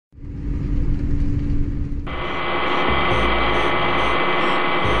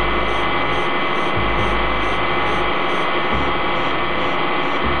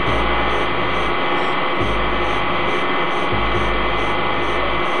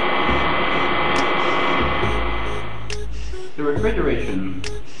refrigeration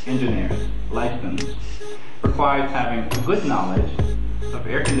engineer's license requires having a good knowledge of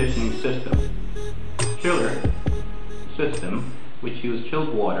air conditioning system, chiller system, which use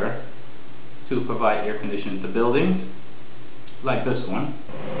chilled water to provide air conditioning to buildings, like this one.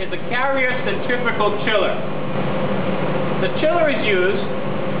 It's a carrier centrifugal chiller. The chiller is used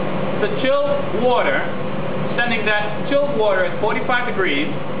to chill water, sending that chilled water at 45 degrees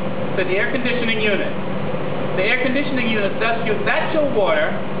to the air conditioning unit. The air conditioning unit thus uses that chilled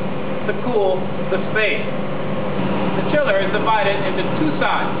water to cool the space. The chiller is divided into two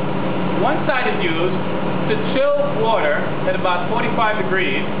sides. One side is used to chill water at about 45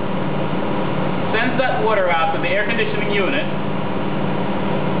 degrees, sends that water out to the air conditioning unit.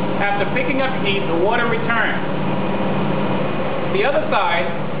 After picking up heat, the water returns. The other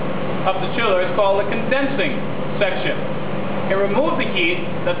side of the chiller is called the condensing section. It removes the heat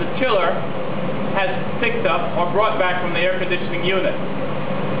that the chiller has picked up or brought back from the air conditioning unit.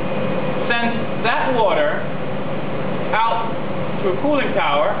 Sends that water out to a cooling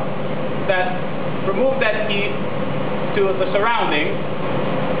tower that removes that heat to the surroundings.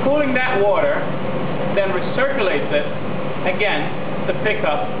 Cooling that water then recirculates it again to pick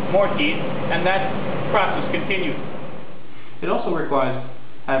up more heat, and that process continues. It also requires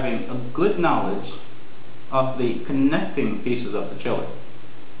having a good knowledge of the connecting pieces of the chiller.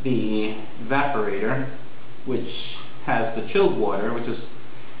 The evaporator, which has the chilled water, which is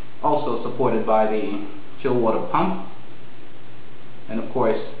also supported by the chilled water pump, and of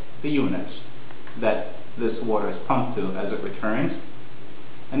course the units that this water is pumped to as it returns.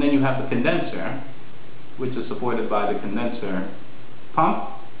 And then you have the condenser, which is supported by the condenser pump,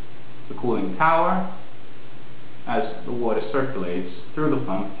 the cooling tower, as the water circulates through the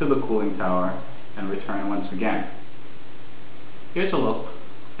pump to the cooling tower and return once again. Here's a look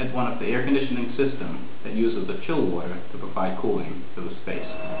at one of the air conditioning systems that uses the chill water to provide cooling to the space.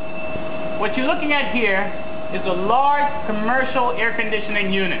 What you're looking at here is a large commercial air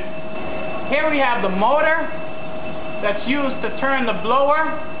conditioning unit. Here we have the motor that's used to turn the blower,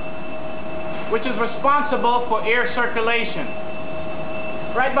 which is responsible for air circulation.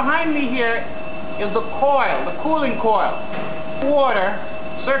 Right behind me here is the coil, the cooling coil. Water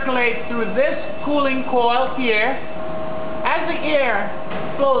circulates through this cooling coil here. As the air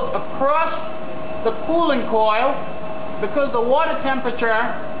flows across the cooling coil, because the water temperature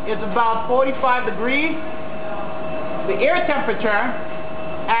is about 45 degrees, the air temperature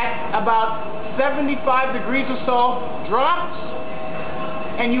at about 75 degrees or so drops,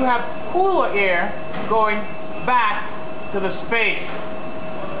 and you have cooler air going back to the space.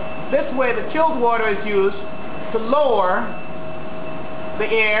 This way the chilled water is used to lower the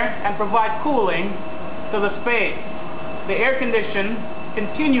air and provide cooling to the space. The air condition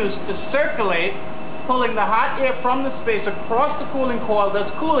continues to circulate, pulling the hot air from the space across the cooling coil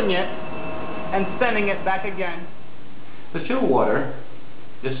that's cooling it and sending it back again. The chilled water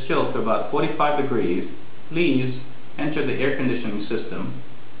is chilled to about 45 degrees, leaves, enter the air conditioning system,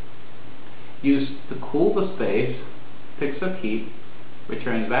 used to cool the space, picks up heat,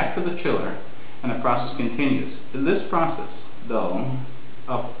 returns back to the chiller, and the process continues. This process, though,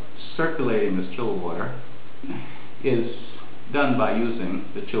 of circulating this chilled water is done by using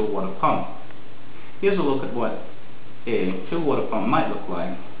the chilled water pump. Here's a look at what a chilled water pump might look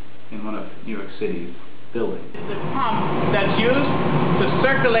like in one of New York City's buildings. It's a pump that's used to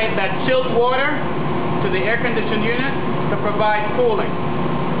circulate that chilled water to the air-conditioned unit to provide cooling.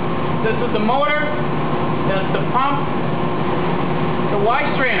 This is the motor, that's the pump. The Y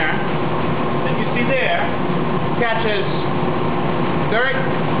strainer that you see there catches dirt,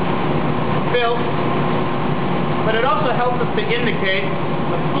 filth, but it also helps us to indicate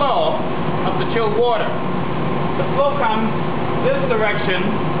the flow of the chilled water. The flow comes this direction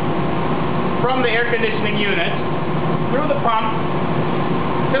from the air conditioning unit through the pump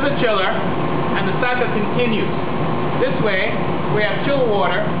to the chiller, and the cycle continues. This way we have chilled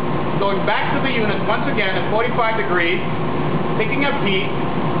water going back to the unit once again at 45 degrees, picking up heat,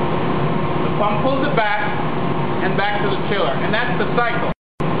 the pump pulls it back, and back to the chiller. And that's the cycle.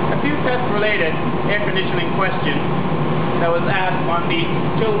 A few test-related air conditioning questions that was asked on the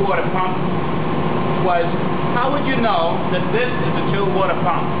chilled water pump was, how would you know that this is a chilled water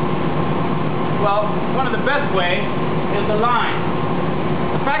pump? Well, one of the best ways is the lines.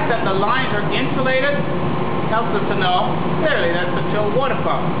 The fact that the lines are insulated helps us to know clearly that's a chilled water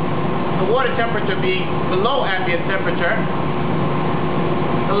pump. The water temperature being below ambient temperature,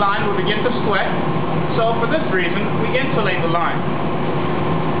 the line will begin to sweat, so for this reason we insulate the line.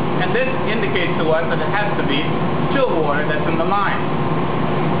 And this indicates to us that it has to be chilled water that's in the line.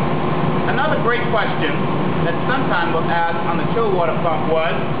 Another great question that sometimes was asked on the chill water pump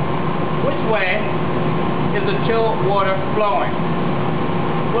was, which way is the chill water flowing?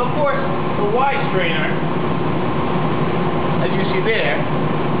 Well, of course, the Y strainer, as you see there,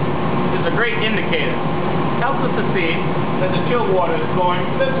 is a great indicator. Helps us to see that the chill water is going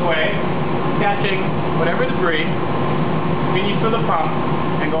this way, catching whatever debris beneath the pump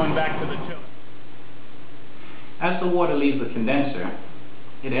and going back to the chiller. As the water leaves the condenser,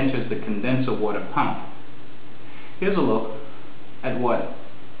 it enters the condenser water pump. Here's a look at what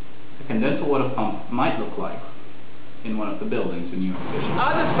a condenser water pump might look like in one of the buildings in New York City. The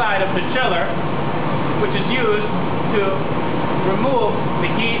other side of the chiller, which is used to remove the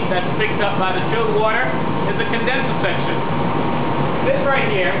heat that's picked up by the chilled water, is the condenser section. This right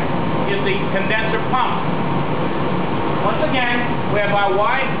here is the condenser pump. Once again, we have our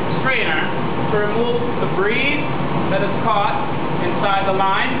wide strainer to remove the breeze that is caught inside the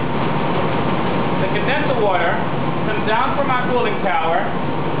line. The condenser water comes down from our cooling tower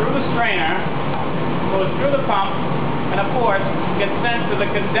through the strainer, goes through the pump, and of course gets sent to the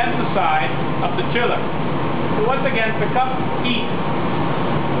condenser side of the chiller to once again pick up heat.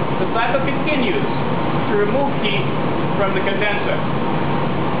 The cycle continues to remove heat from the condenser.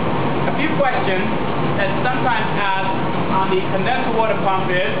 A few questions that sometimes asked on the condenser water pump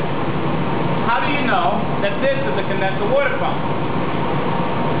is, how do you know that this is a condenser water pump?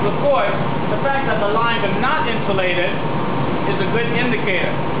 Well, of course, the fact that the lines are not insulated is a good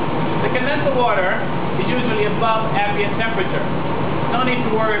indicator. The condenser water is usually above ambient temperature. No need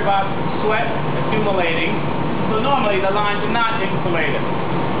to worry about sweat accumulating, so normally the lines are not insulated.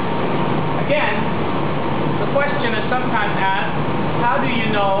 Again, the question is sometimes asked, how do you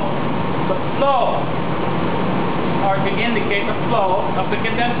know the flow, or to indicate the flow of the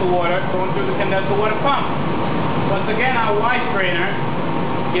condenser water going through the condenser water pump? Once again, our Y strainer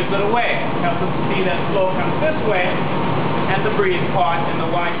gives it away. Helps us to see that flow comes this way and the breeze caught in the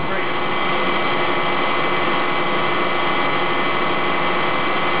Y strainer.